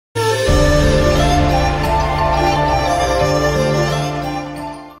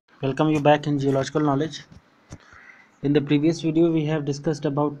Welcome you back in geological knowledge. In the previous video we have discussed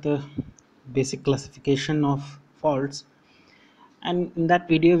about the basic classification of faults, and in that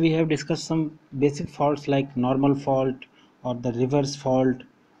video we have discussed some basic faults like normal fault or the reverse fault,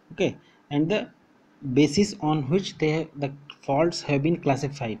 okay, and the basis on which the faults have been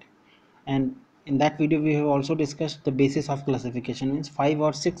classified. And in that video we have also discussed the basis of classification, means 5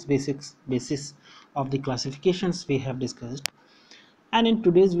 or 6 basics basis of the classifications we have discussed. And in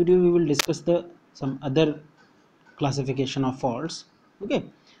today's video we will discuss the some other classification of faults, okay.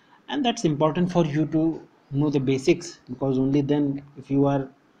 And that's important for you to know the basics, because only then, if you are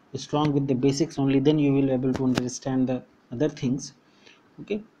strong with the basics, only then you will be able to understand the other things,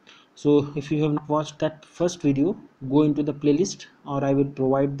 okay. So if you have not watched that first video, go into the playlist, or I will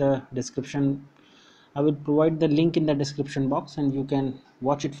provide the link in the description box, and you can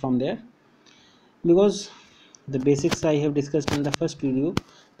watch it from there, because the basics I have discussed in the first video,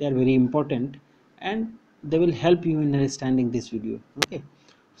 they are very important, and they will help you in understanding this video, okay.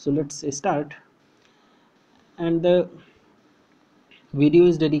 So let's start. And the video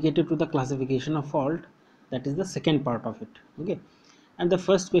is dedicated to the classification of fault, that is the second part of it, okay. And the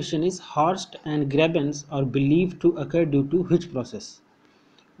first question is, horst and grabens are believed to occur due to which process?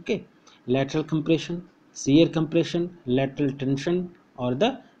 Okay, lateral compression, shear compression, lateral tension, or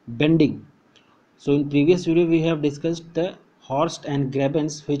the bending. So in previous video we have discussed the horst and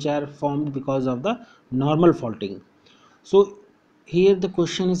grabens, which are formed because of the normal faulting. So here the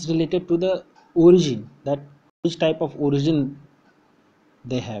question is related to the origin, that which type of origin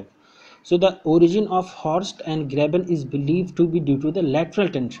they have. So the origin of horst and graben is believed to be due to the lateral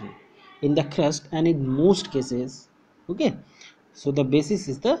tension in the crust, and in most cases, okay. So the basis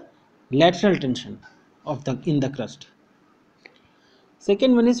is the lateral tension of the in the crust.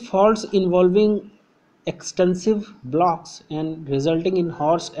 Second one is faults involving extensive blocks and resulting in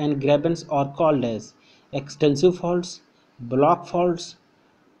horst and grabens are called as extensive faults, block faults,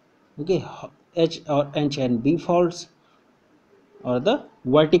 okay, H or H and B faults, or the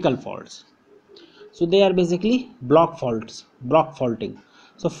vertical faults. So they are basically block faulting.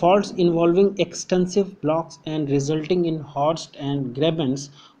 So faults involving extensive blocks and resulting in horst and grabens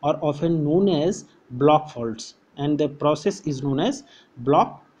are often known as block faults, and the process is known as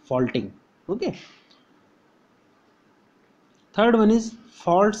block faulting, okay. Third one is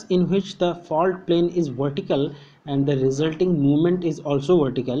faults in which the fault plane is vertical and the resulting movement is also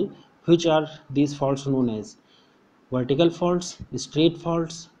vertical. Which are these faults known as? Vertical faults, straight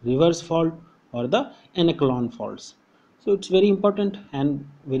faults, reverse fault, or the anaclon faults. So it's very important and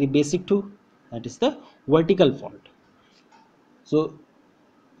very basic too, that is the vertical fault. So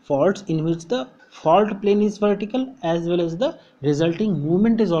faults in which the fault plane is vertical as well as the resulting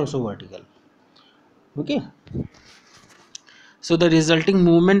movement is also vertical, okay. So the resulting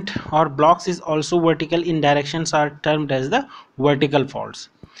movement or blocks is also vertical in directions are termed as the vertical faults,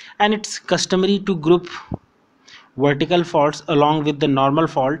 and it's customary to group vertical faults along with the normal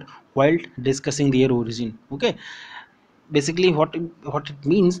fault while discussing their origin, okay. Basically what it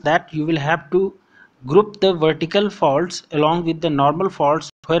means, that you will have to group the vertical faults along with the normal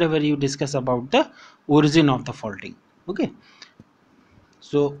faults wherever you discuss about the origin of the faulting, okay.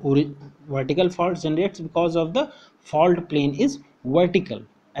 So vertical fault generates because of the fault plane is vertical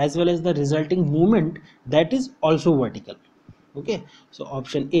as well as the resulting movement that is also vertical, okay. So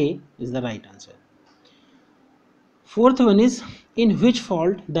option A is the right answer. Fourth one is, in which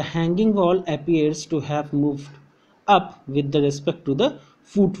fault the hanging wall appears to have moved up with the respect to the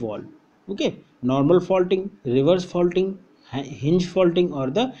foot wall, okay. Normal faulting, reverse faulting, hinge faulting,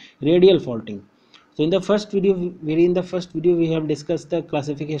 or the radial faulting. So in the first video we have discussed the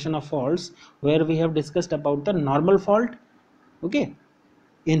classification of faults, where we have discussed about the normal fault, okay,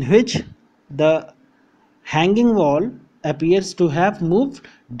 in which the hanging wall appears to have moved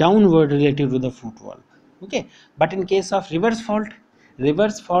downward relative to the foot wall, okay. But in case of reverse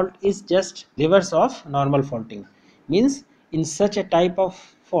fault is just reverse of normal faulting, means in such a type of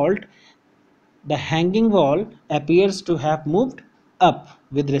fault the hanging wall appears to have moved up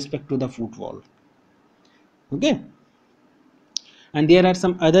with respect to the foot wall, okay. And there are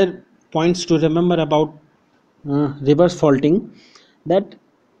some other points to remember about reverse faulting, that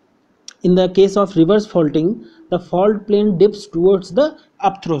in the case of reverse faulting the fault plane dips towards the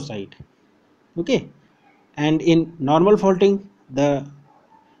up throw side, okay. And in normal faulting the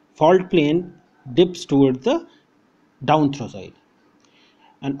fault plane dips towards the down throw side.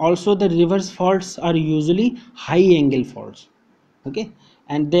 And also the reverse faults are usually high angle faults, okay,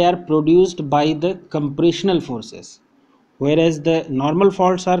 and they are produced by the compressional forces, whereas the normal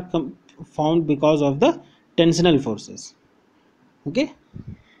faults are found because of the tensional forces, okay.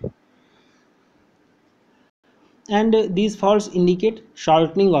 and these faults indicate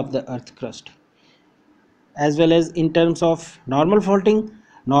shortening of the earth crust. As well as in terms of normal faulting,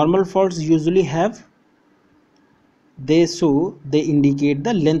 normal faults usually have, they indicate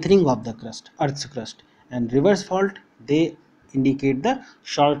the lengthening of the crust, earth's crust, and reverse fault, they indicate the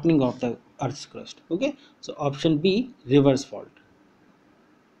shortening of the earth's crust. Okay, so option B, reverse fault.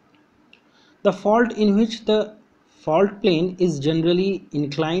 The fault in which the fault plane is generally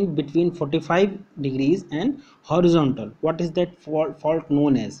inclined between 45 degrees and horizontal. What is that fault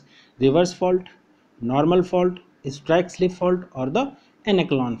known as? Reverse fault, normal fault, strike slip fault, or the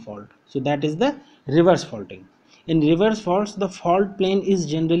aneclon fault. So that is the reverse faulting. In reverse faults, the fault plane is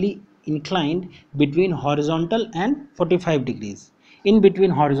generally inclined between horizontal and 45 degrees. In between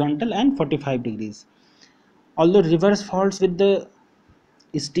horizontal and 45 degrees. Although reverse faults with the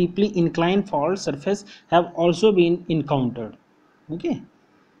steeply inclined fault surface have also been encountered. Okay,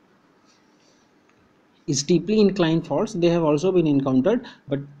 steeply inclined faults, they have also been encountered,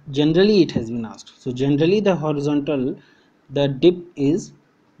 but generally it has been asked. So generally the horizontal, the dip is,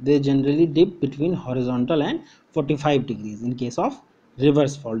 they generally dip between horizontal and 45 degrees in case of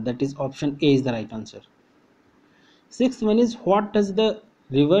reverse fault. That is option A is the right answer. Sixth one is, what does the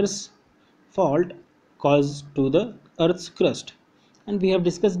reverse fault cause to the earth's crust? And we have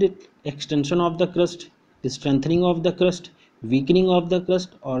discussed it: extension of the crust, strengthening of the crust, weakening of the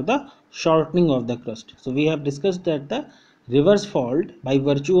crust, or the shortening of the crust. So we have discussed that the reverse fault, by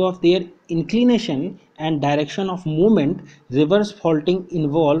virtue of their inclination and direction of movement, reverse faulting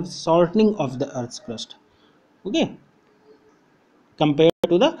involves shortening of the earth's crust. Okay, compared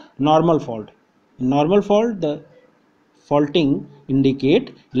to the normal fault. In normal fault, the faulting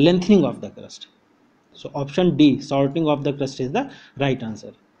indicate lengthening of the crust. So option D, shortening of the crust, is the right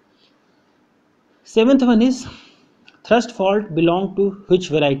answer. Seventh one is, thrust fault belong to which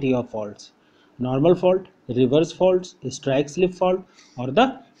variety of faults? Normal fault, reverse faults, strike slip fault, or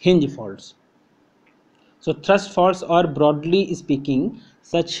the hinge faults. So thrust faults are, broadly speaking,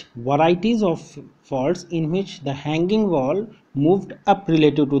 such varieties of faults in which the hanging wall moved up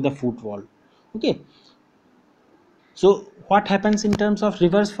relative to the foot wall. Okay, so what happens in terms of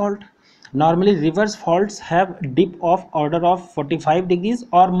reverse fault? Normally reverse faults have dip of order of 45 degrees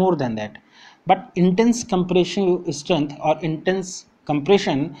or more than that. But intense compression strength or intense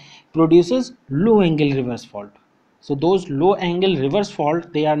compression produces low angle reverse fault. So those low angle reverse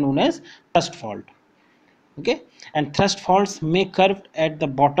fault, they are known as thrust fault. Okay, and thrust faults may curve at the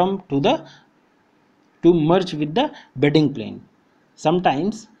bottom to merge with the bedding plane.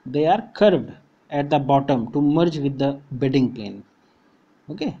 Sometimes they are curved at the bottom to merge with the bedding plane.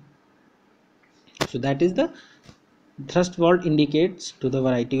 Okay, so that is the thrust fault indicates to the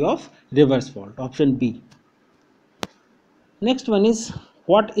variety of reverse fault. Option B. Next one is,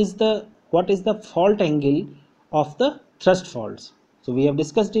 what is the fault angle of the thrust faults? So we have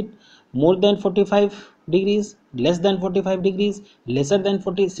discussed it: more than 45 degrees, less than 45 degrees, lesser than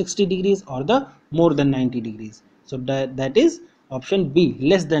 60 degrees, or the more than 90 degrees. So that is option B,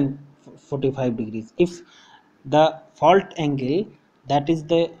 less than 45 degrees. If the fault angle, that is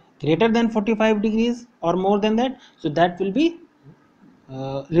the greater than 45 degrees or more than that, so that will be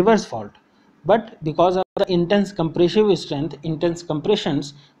reverse fault. But because of the intense compressive strength, intense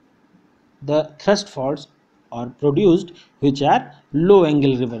compressions, the thrust faults are produced, which are low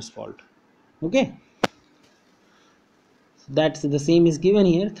angle reverse fault. Okay, that's the same is given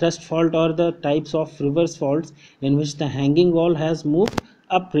here. Thrust fault are the types of reverse faults in which the hanging wall has moved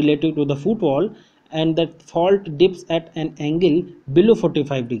up relative to the foot wall, and that fault dips at an angle below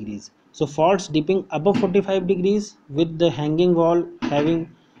 45 degrees. So faults dipping above 45 degrees with the hanging wall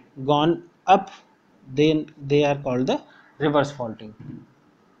having gone up, then they are called the reverse faulting.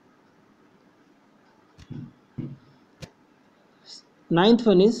 Ninth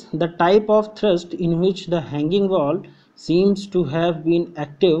one is, the type of thrust in which the hanging wall seems to have been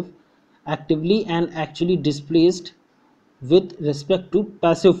actively and actually displaced with respect to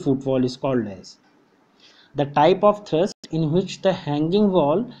passive footfall is called as. The type of thrust in which the hanging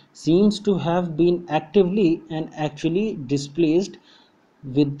wall seems to have been actively and actually displaced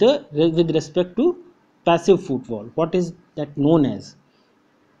with respect to passive footfall. What is that known as?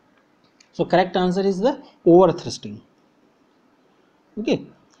 So correct answer is the overthrusting. Okay,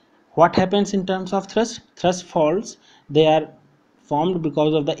 what happens in terms of thrust faults? They are formed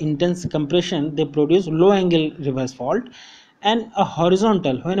because of the intense compression, they produce low angle reverse fault. And a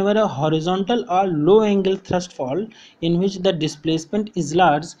horizontal, whenever a horizontal or low angle thrust fault in which the displacement is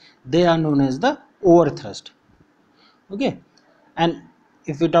large, they are known as the overthrust. Okay, and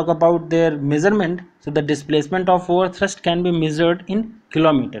if we talk about their measurement, so the displacement of overthrust can be measured in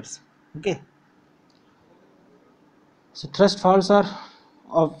kilometers. Okay, So thrust faults are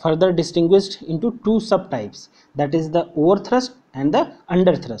further distinguished into two subtypes, that is the overthrust and the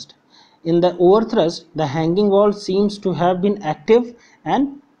underthrust. In the overthrust, the hanging wall seems to have been active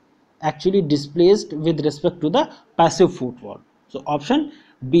and actually displaced with respect to the passive footwall. So option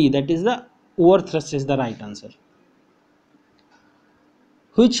B, that is the overthrust, is the right answer.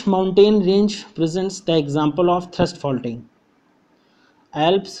 Which mountain range presents the example of thrust faulting?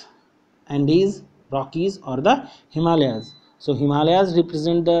 Alps, Andes, Rockies, or the Himalayas? So Himalayas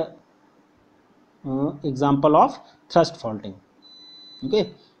represent the example of thrust faulting.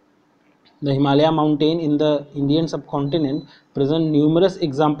 Okay, the Himalaya mountain in the Indian subcontinent present numerous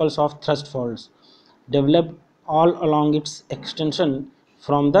examples of thrust faults developed all along its extension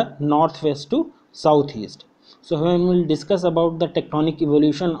from the northwest to southeast. So when we will discuss about the tectonic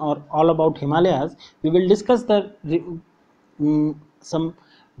evolution or all about Himalayas, we will discuss the some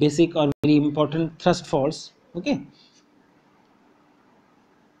basic or very important thrust faults. Okay,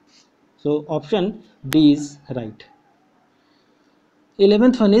 so option B is right.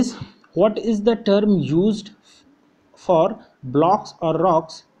 11th one is, what is the term used for blocks or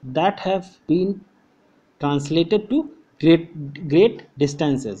rocks that have been translated to great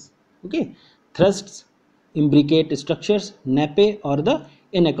distances? Okay, thrusts, imbricate structures, nappe, or the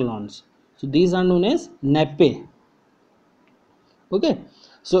inecolons. So these are known as nappe. Okay,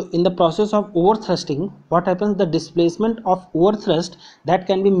 so in the process of overthrusting, what happens, the displacement of overthrust that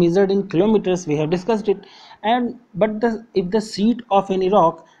can be measured in kilometers, we have discussed it. And but the if the seat of any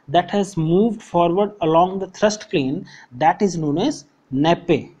rock that has moved forward along the thrust plane, that is known as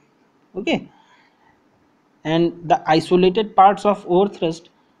nappe. Okay, and the isolated parts of overthrust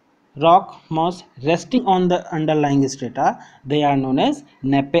rock mass resting on the underlying strata, they are known as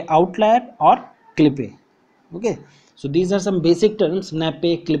nappe outlier or clippe. Okay, so these are some basic terms,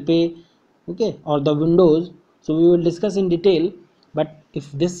 nappe, clippe, okay, or the windows. So we will discuss in detail, but if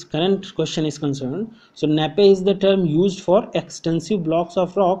this current question is concerned, so nappe is the term used for extensive blocks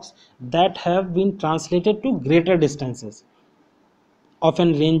of rocks that have been translated to greater distances,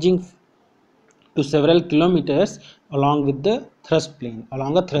 often ranging to several kilometers along a thrust plane.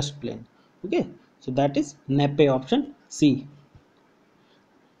 Okay, so that is nappe, option C.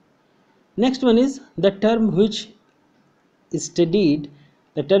 Next one is the term which is studied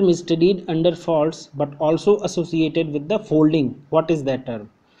the term is studied under faults but also associated with the folding. What is that term?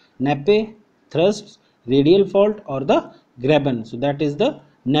 Nappe, thrust, radial fault, or the graben? So that is the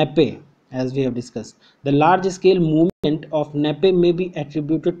nappe. As we have discussed, the large scale movement of nappe may be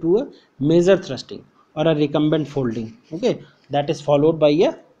attributed to a major thrusting or a recumbent folding. Okay, that is followed by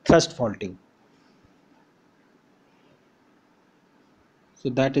a thrust faulting. So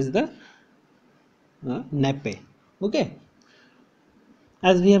that is the nappe. Okay,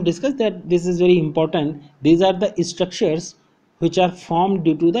 as we have discussed that this is very important, these are the structures which are formed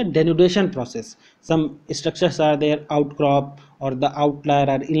due to the denudation process. Some structures are there, outcrop or the outlier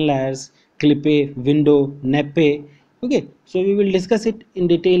or inliers, clippe, window, nappe. Okay, so we will discuss it in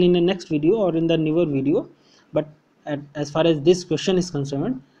detail in the next video or in the newer video, but as far as this question is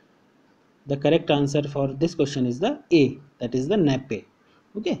concerned, the correct answer for this question is the A, that is the nappe.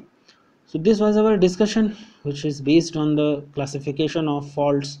 Okay, so this was our discussion, which is based on the classification of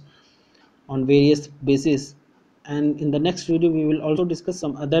faults on various bases. And in the next video, we will also discuss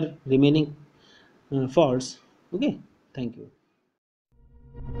some other remaining faults. Okay, thank you.